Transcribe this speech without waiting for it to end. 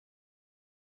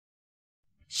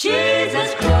She's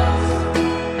as close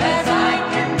as I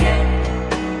can get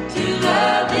to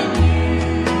loving you.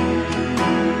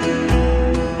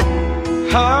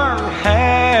 Her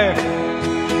hair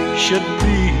should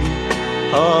be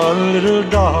a little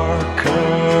darker,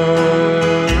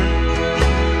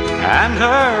 and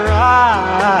her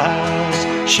eyes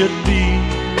should be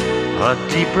a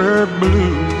deeper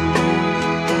blue.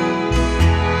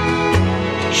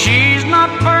 She's not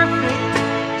perfect,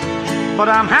 but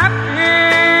I'm happy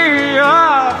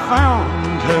I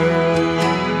found her,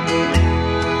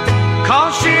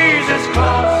 'cause she's as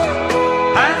close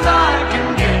as I can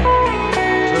get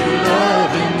to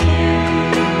loving you.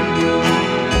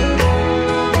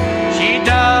 She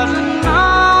doesn't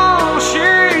know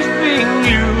she's being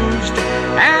used,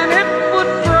 and it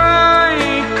would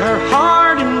break her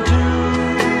heart in two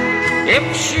if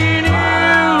she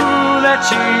knew that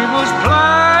she was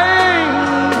playing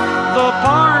the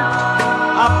part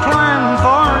I planned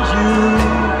for you.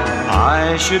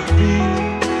 I should be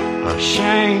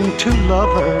ashamed to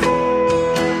love her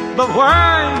the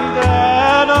way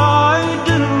that I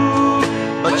do,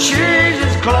 but she's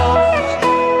as close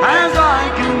as I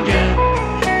can get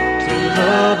to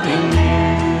loving you.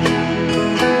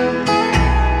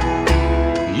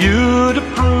 You'd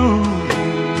approve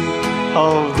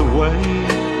of the way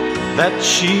that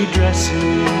she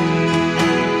dresses,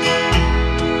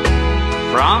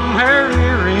 from her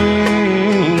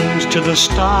earrings to the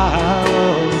style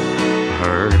of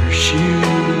her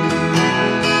shoes.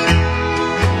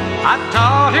 I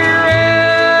taught her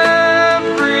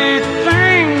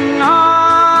everything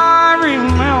I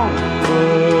remember,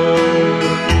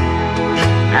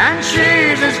 and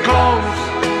she's as close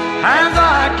as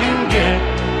I can get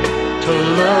to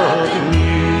loving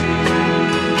you.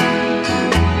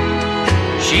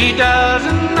 She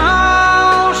doesn't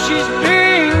know she's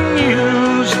being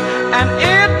used, and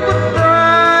it would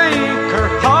break her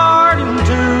heart in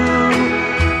two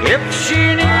if she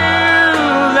knew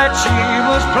that she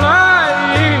was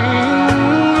playing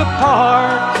the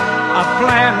part I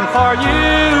planned for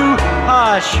you.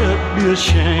 I should be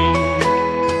ashamed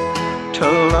to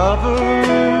love her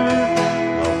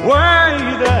the way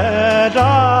that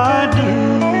I do,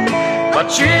 but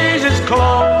she's as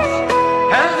close